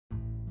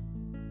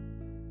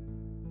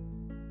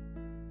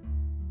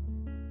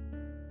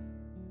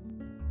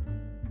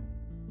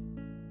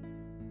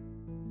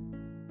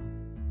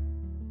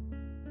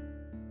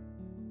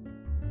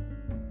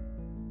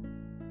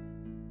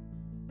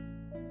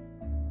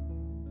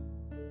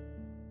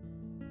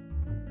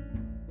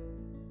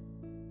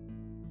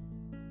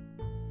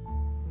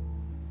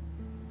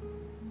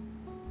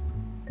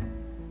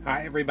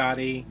Hi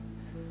everybody.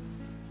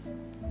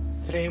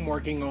 Today I'm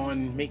working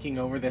on making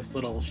over this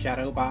little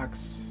shadow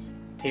box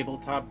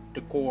tabletop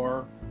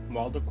decor,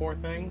 wall decor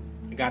thing.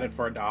 I got it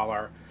for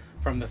 $1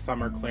 from the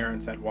summer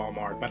clearance at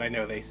Walmart, but I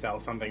know they sell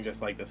something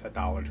just like this at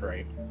Dollar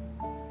Tree.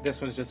 This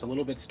one's just a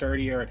little bit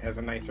sturdier, it has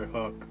a nicer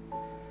hook.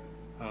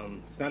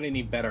 It's not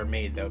any better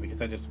made though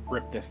because I just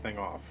ripped this thing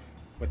off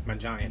with my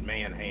giant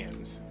man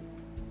hands.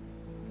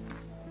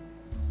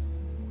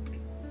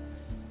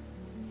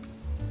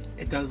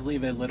 It does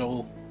leave a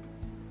little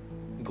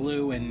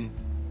glue and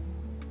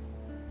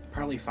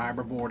probably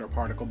fiberboard or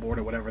particle board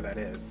or whatever that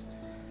is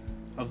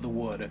of the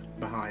wood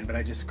behind, but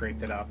I just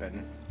scraped it up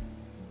and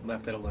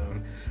left it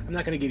alone. I'm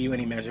not going to give you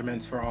any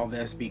measurements for all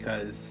this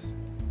because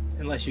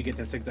unless you get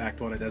this exact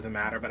one it doesn't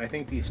matter, but I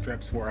think these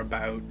strips were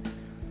about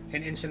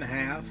 1.5 inches,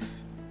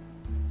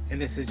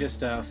 and this is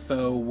just a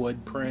faux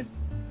wood print.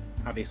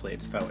 Obviously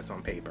it's faux, it's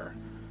on paper.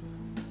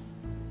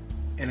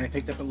 And I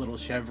picked up a little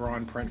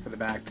chevron print for the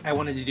back. I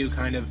wanted to do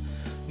kind of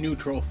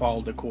neutral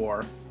fall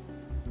decor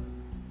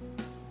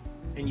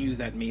and use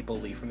that maple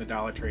leaf from the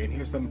Dollar Tree. And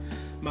here's some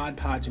Mod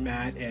Podge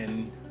matte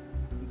and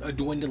a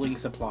dwindling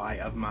supply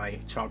of my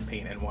chalk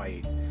paint and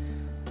white.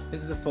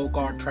 This is a Folk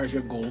Art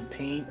Treasure gold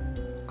paint.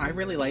 I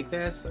really like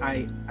this.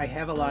 I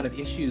have a lot of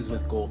issues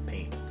with gold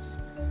paints.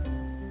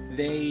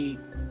 They're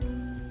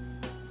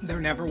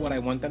never what I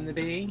want them to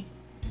be.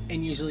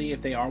 And usually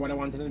if they are what I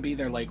want them to be,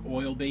 they're like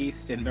oil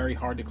based and very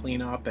hard to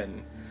clean up.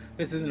 And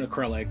this is an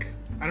acrylic.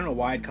 I don't know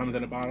why it comes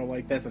in a bottle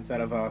like this instead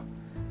of a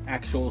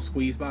actual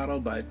squeeze bottle,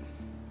 but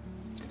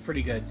it's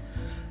pretty good.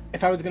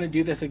 If I was going to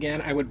do this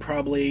again, I would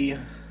probably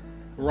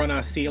run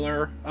a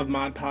sealer of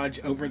Mod Podge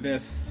over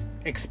this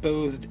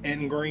exposed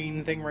end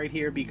grain thing right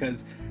here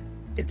because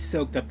it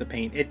soaked up the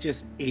paint. It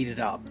just ate it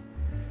up.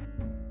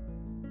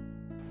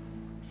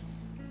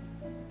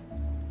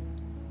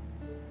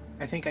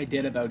 I think I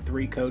did about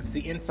 3 coats.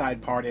 The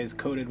inside part is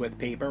coated with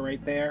paper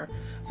right there,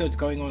 so it's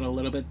going on a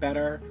little bit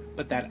better,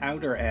 but that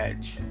outer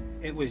edge,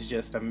 it was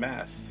just a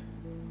mess.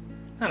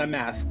 Not a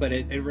mess, but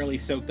it really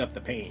soaked up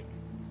the paint.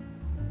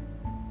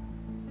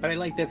 But I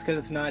like this because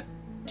it's not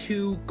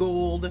too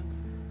gold,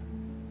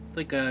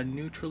 like a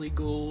neutrally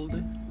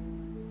gold.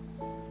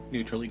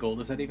 Neutrally gold,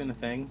 is that even a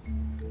thing?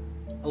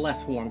 A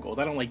less warm gold.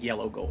 I don't like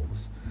yellow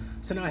golds.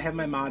 So now I have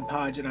my Mod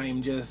Podge and I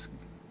am just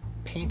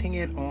painting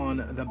it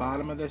on the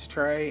bottom of this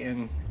tray,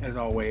 and as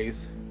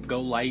always, go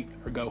light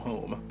or go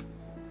home.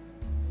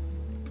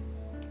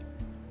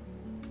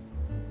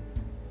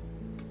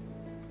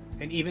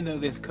 And even though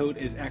this coat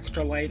is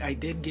extra light, I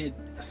did get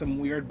some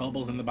weird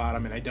bubbles in the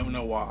bottom and I don't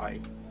know why.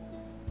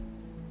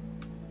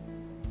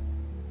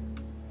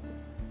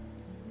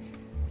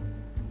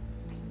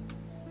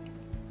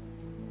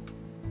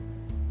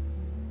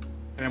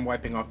 And I'm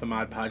wiping off the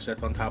Mod Podge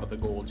that's on top of the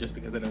gold just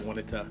because I don't want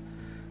it to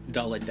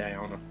dull it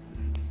down.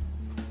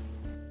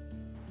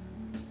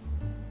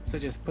 So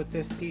just put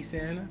this piece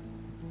in,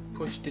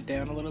 pushed it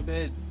down a little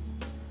bit.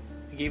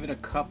 I gave it a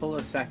couple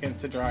of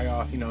seconds to dry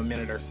off, a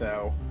minute or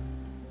so.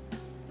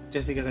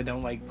 Just because I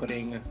don't like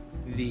putting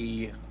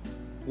the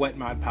wet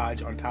Mod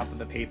Podge on top of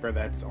the paper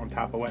that's on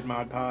top of wet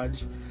Mod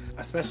Podge.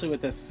 Especially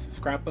with this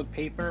scrapbook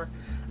paper.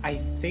 I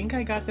think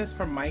I got this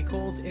from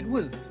Michael's. It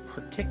was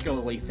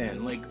particularly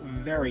thin, like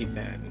very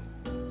thin.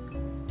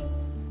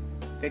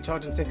 They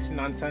charge them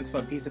 69 cents for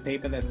a piece of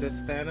paper that's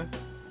this thin.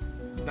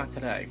 Not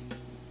today.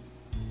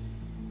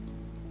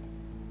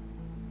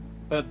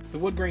 But the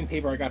wood grain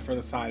paper I got for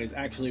the side is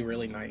actually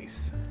really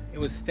nice. It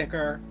was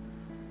thicker.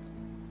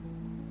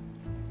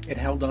 It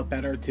held up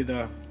better to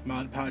the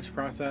Mod Podge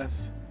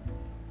process.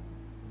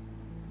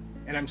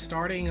 And I'm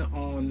starting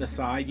on the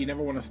side. You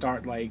never want to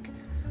start like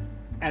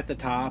at the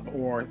top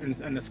or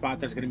in the spot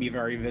that's going to be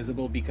very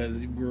visible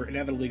because we're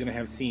inevitably going to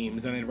have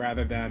seams, and I'd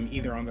rather them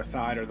either on the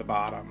side or the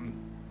bottom.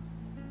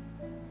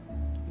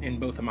 And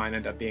both of mine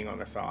end up being on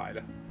the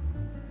side.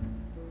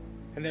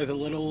 And there's a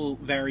little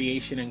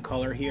variation in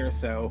color here,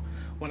 so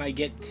when I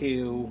get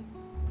to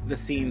the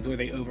seams where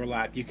they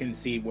overlap, you can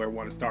see where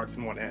one starts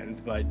and one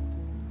ends, but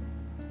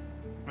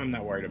I'm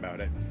not worried about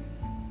it.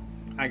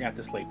 I got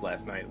to sleep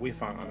last night. We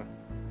found.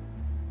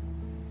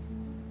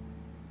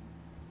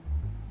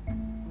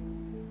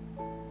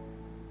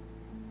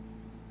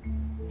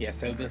 Yeah,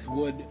 so this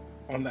wood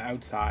on the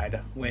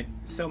outside went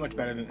so much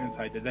better than the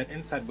inside did. That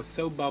inside was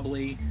so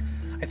bubbly.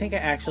 I think I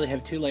actually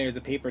have 2 layers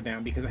of paper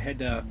down because I had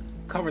to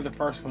cover the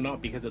first one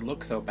up because it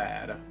looked so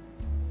bad.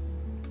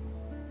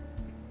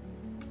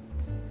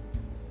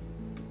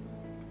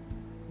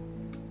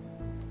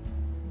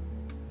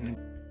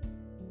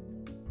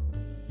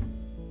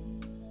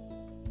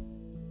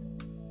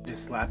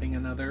 Just slapping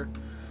another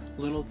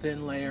little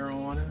thin layer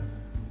on,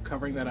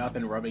 covering that up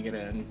and rubbing it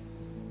in.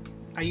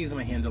 I use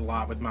my hands a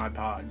lot with Mod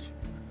Podge.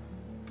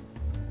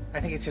 I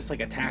think it's just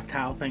like a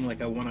tactile thing,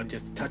 like I want to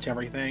just touch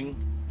everything.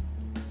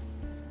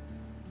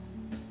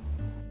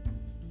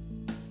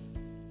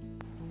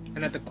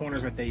 And at the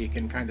corners right there you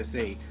can kind of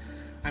see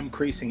I'm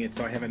creasing it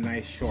so I have a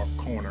nice sharp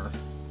corner.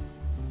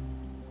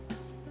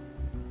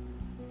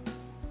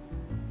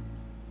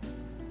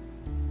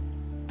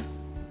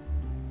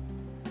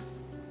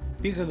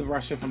 These are the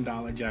brushes from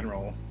Dollar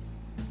General.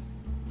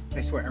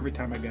 I swear every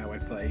time I go,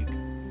 it's like,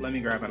 let me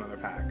grab another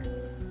pack.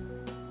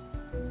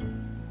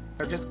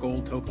 They're just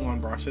gold Tokalon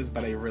brushes,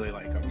 but I really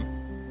like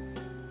them.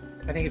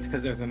 I think it's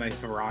because there's a nice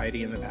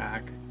variety in the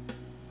pack.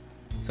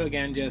 So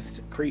again,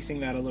 just creasing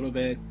that a little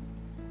bit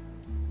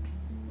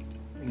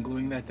and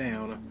gluing that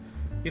down.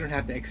 You don't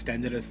have to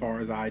extend it as far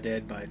as I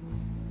did, but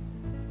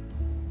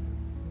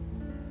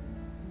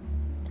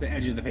the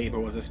edge of the paper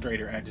was a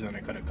straighter edge than I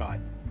could have cut.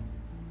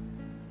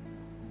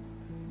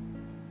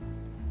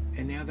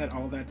 And now that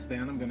all that's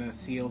done, I'm going to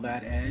seal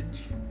that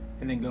edge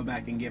and then go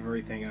back and give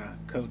everything a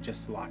coat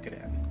just to lock it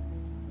in.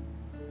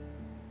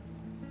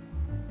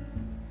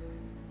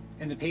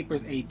 And the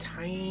paper's a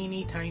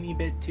tiny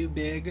bit too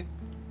big,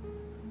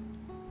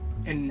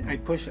 and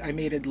I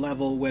made it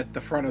level with the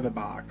front of the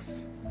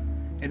box,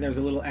 and there's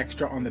a little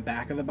extra on the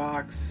back of the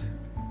box,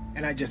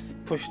 and I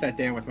just pushed that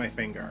down with my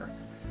finger.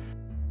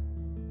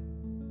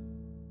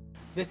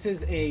 This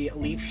is a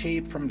leaf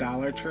shape from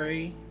Dollar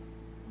Tree.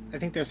 I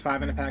think there's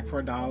 5 in a pack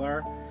for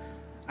 $1.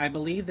 I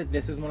believe that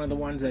this is one of the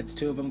ones that's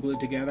 2 of them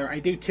glued together. I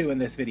do 2 in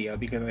this video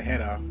because I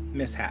had a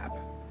mishap,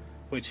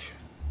 which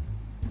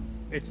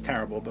it's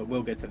terrible, but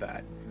we'll get to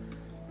that.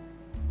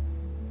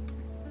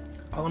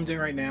 All I'm doing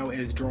right now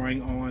is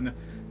drawing on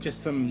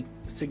just some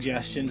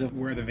suggestions of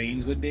where the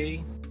veins would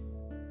be.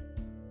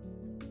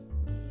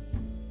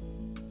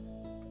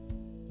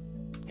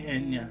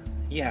 And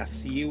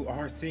yes, you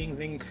are seeing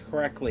things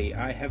correctly.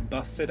 I have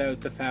busted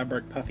out the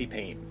fabric puffy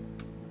paint.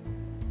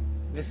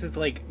 This is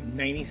like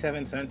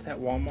 97 cents at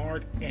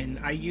Walmart, and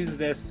I use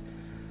this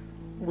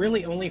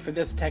really only for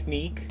this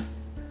technique,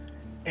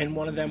 and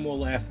one of them will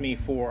last me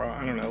for,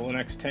 I don't know, the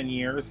next 10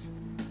 years.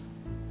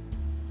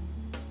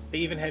 They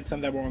even had some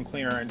that were on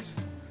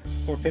clearance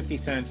for 50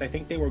 cents. I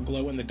think they were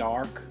glow in the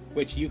dark,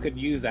 which you could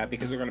use that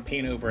because they're going to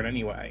paint over it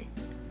anyway.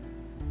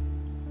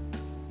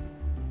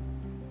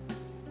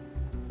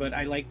 But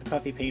I like the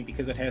puffy paint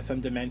because it has some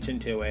dimension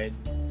to it.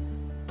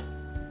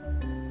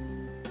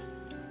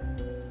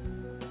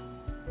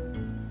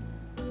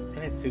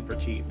 And it's super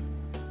cheap.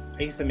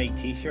 I used to make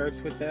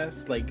t-shirts with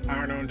this, like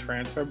iron-on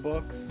transfer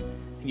books,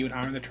 and you would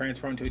iron the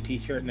transfer onto a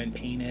t-shirt and then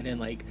paint it and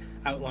like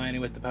outline it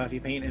with the puffy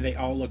paint, and they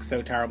all look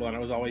so terrible, and I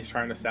was always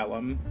trying to sell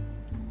them.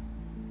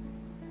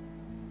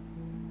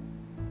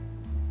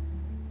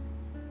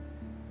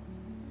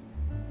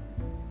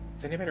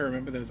 Does anybody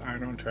remember those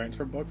iron-on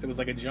transfer books? It was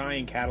like a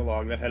giant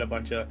catalog that had a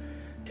bunch of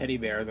teddy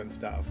bears and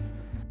stuff.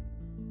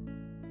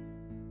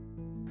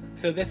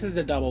 So this is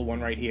the double one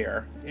right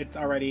here. It's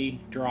already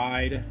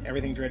dried,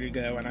 everything's ready to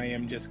go, and I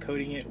am just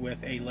coating it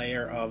with a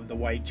layer of the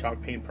white chalk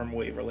paint from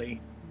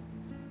Waverly.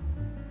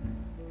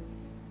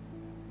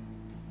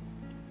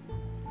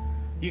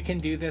 You can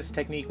do this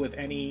technique with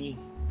any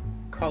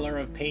color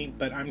of paint,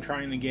 but I'm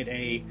trying to get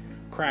a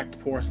cracked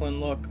porcelain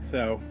look,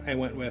 so I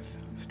went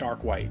with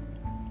stark white.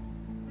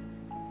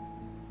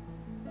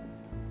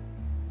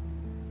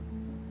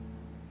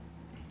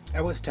 I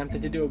was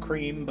tempted to do a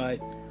cream,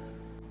 but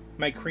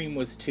my cream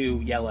was too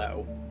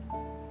yellow.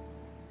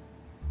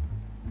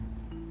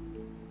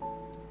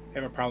 I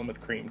have a problem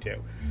with cream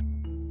too.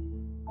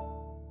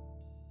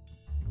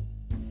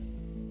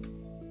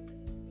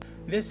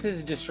 This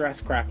is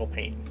Distress Crackle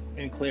paint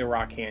in clear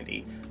rock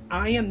candy.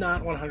 I am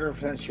not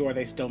 100% sure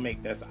they still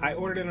make this. I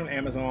ordered it on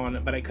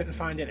Amazon, but I couldn't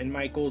find it in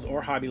Michael's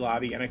or Hobby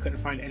Lobby, and I couldn't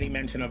find any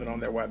mention of it on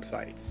their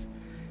websites.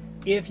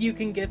 If you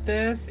can get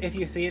this, if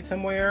you see it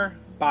somewhere,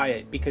 buy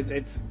it because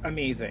it's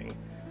amazing.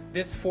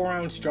 This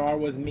 4-ounce jar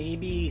was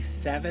maybe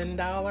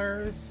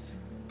 $7,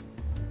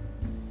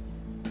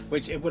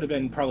 which it would have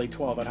been probably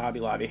 $12 at Hobby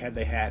Lobby had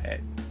they had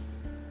it.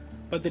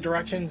 But the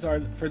directions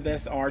for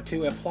this are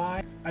to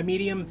apply a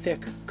medium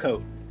thick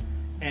coat,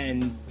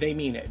 and they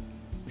mean it.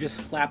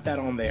 Just slap that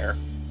on there.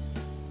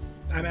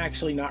 I'm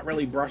actually not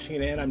really brushing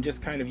it in, I'm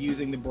just kind of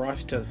using the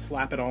brush to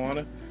slap it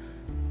on.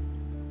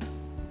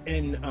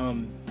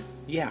 And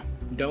yeah,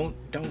 don't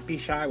be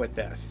shy with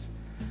this.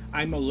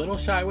 I'm a little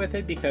shy with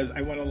it because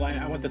I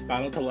want this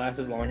bottle to last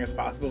as long as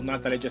possible.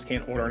 Not that I just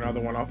can't order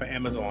another one off of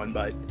Amazon,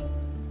 but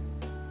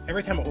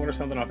every time I order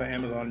something off of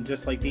Amazon,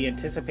 just like the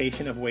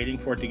anticipation of waiting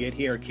for it to get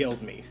here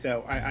kills me.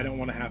 So I don't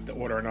want to have to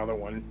order another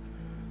one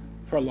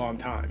for a long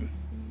time.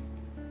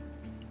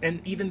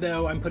 And even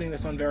though I'm putting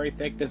this on very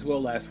thick, this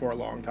will last for a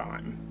long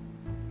time.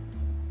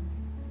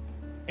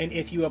 And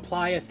if you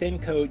apply a thin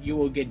coat, you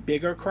will get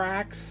bigger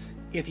cracks.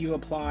 If you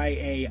apply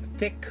a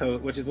thick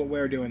coat, which is what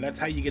we're doing, that's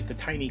how you get the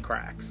tiny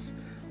cracks.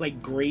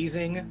 Like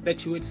grazing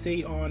that you would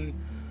see on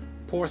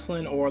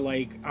porcelain or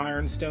like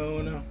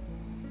ironstone.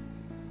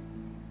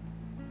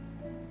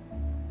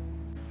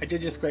 I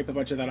did just scrape a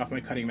bunch of that off my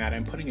cutting mat.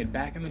 I'm putting it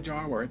back in the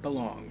jar where it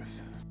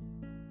belongs.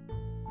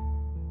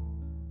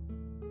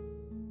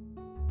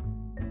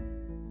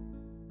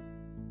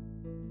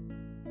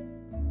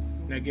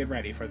 Now get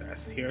ready for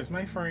this. Here's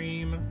my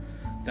frame.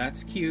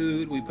 That's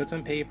cute. We put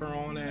some paper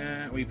on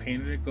it. We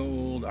painted it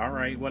gold.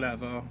 Alright,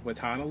 whatever. We're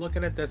tired of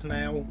looking at this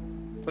now.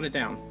 Put it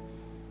down.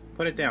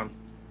 Put it down.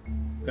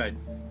 Good.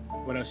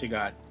 What else you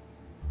got?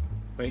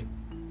 Wait.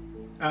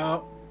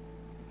 Oh.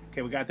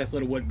 Okay, we got this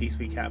little wood piece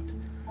we kept.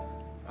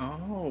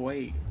 Oh,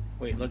 wait,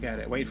 look at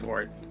it. Wait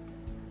for it.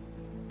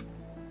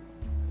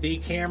 The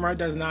camera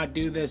does not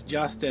do this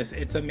justice.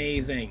 It's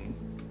amazing.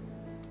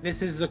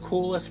 This is the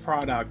coolest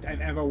product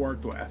I've ever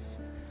worked with.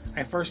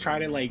 I first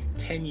tried it like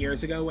 10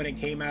 years ago when it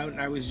came out, and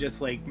I was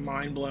just like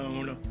mind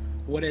blown.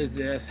 What is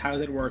this?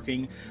 How's it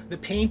working? The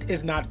paint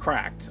is not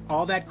cracked.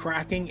 All that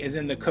cracking is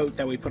in the coat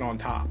that we put on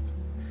top.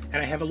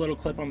 And I have a little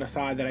clip on the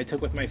side that I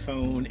took with my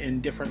phone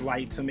in different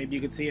light, so maybe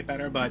you could see it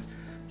better, but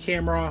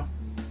camera,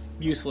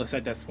 useless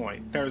at this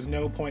point. There's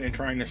no point in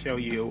trying to show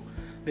you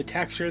the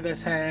texture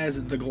this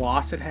has, the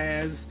gloss it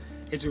has.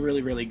 It's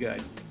really, really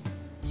good.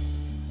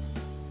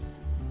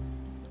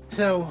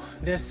 So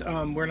this,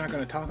 we're not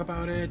going to talk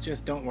about it.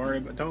 Just don't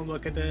worry, but don't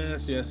look at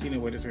this. Just,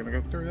 we're just going to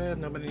go through it.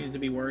 Nobody needs to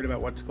be worried about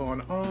what's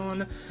going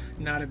on.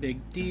 Not a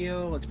big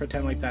deal. Let's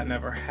pretend like that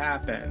never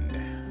happened.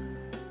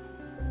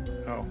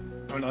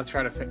 Oh no, let's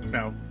try to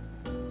no.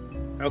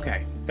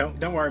 Okay,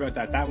 don't worry about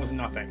that. That was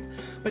nothing.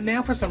 But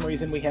now for some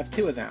reason we have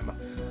two of them.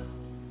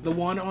 The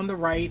one on the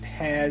right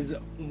has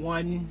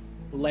one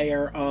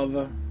layer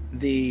of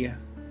the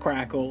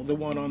Crackle. The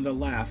one on the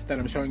left that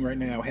I'm showing right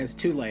now has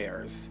two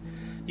layers.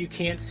 You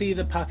can't see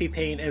the puffy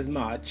paint as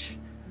much,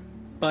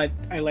 but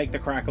I like the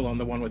Crackle on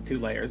the one with two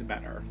layers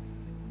better.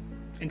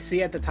 And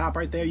see at the top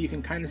right there, you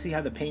can kind of see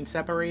how the paint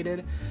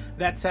separated.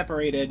 That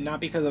separated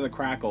not because of the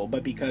Crackle,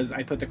 but because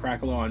I put the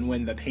Crackle on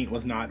when the paint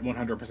was not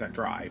 100%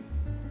 dry.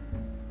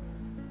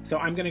 So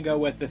I'm going to go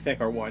with the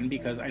thicker one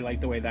because I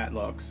like the way that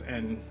looks,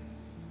 and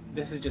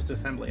this is just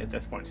assembly at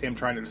this point. See, I'm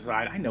trying to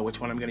decide. I know which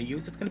one I'm going to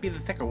use. It's going to be the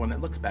thicker one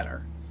that looks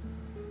better.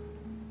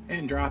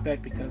 And drop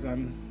it because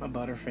I'm a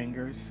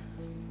butterfingers.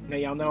 Now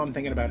y'all know I'm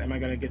thinking about, am I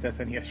going to get this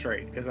in here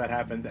straight? Because that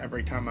happens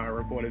every time I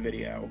record a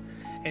video.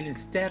 And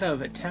instead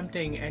of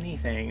attempting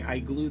anything, I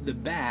glued the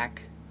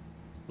back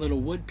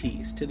little wood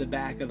piece to the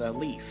back of the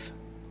leaf.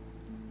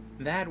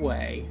 That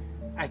way,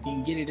 I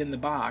can get it in the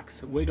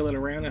box, wiggle it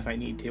around if I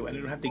need to, and I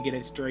don't have to get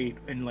it straight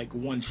in like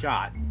one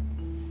shot.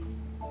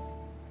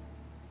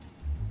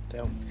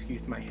 So,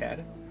 excuse my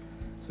head.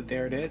 So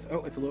there it is.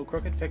 Oh, it's a little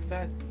crooked. Fix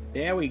that.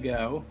 There we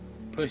go.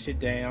 Push it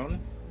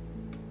down.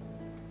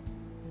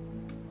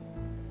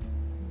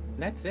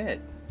 That's it.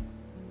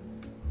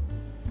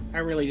 I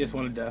really just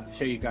wanted to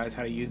show you guys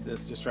how to use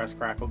this Distress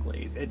Crackle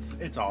Glaze.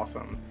 It's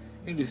awesome.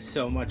 You can do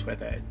so much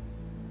with it.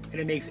 And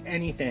it makes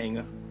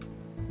anything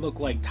look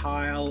like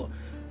tile,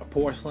 a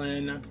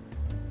porcelain.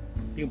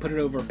 You can put it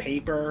over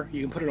paper.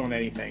 You can put it on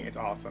anything. It's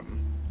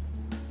awesome.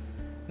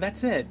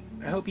 That's it.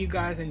 I hope you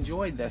guys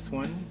enjoyed this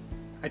one.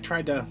 I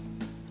tried to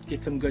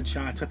get some good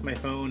shots with my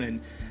phone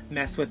and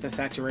mess with the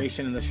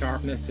saturation and the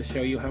sharpness to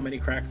show you how many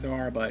cracks there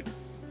are, but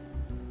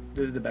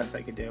this is the best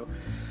I could do.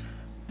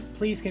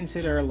 Please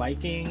consider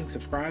liking,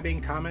 subscribing,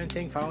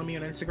 commenting, follow me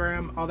on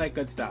Instagram, all that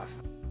good stuff.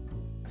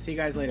 See you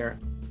guys later.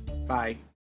 Bye.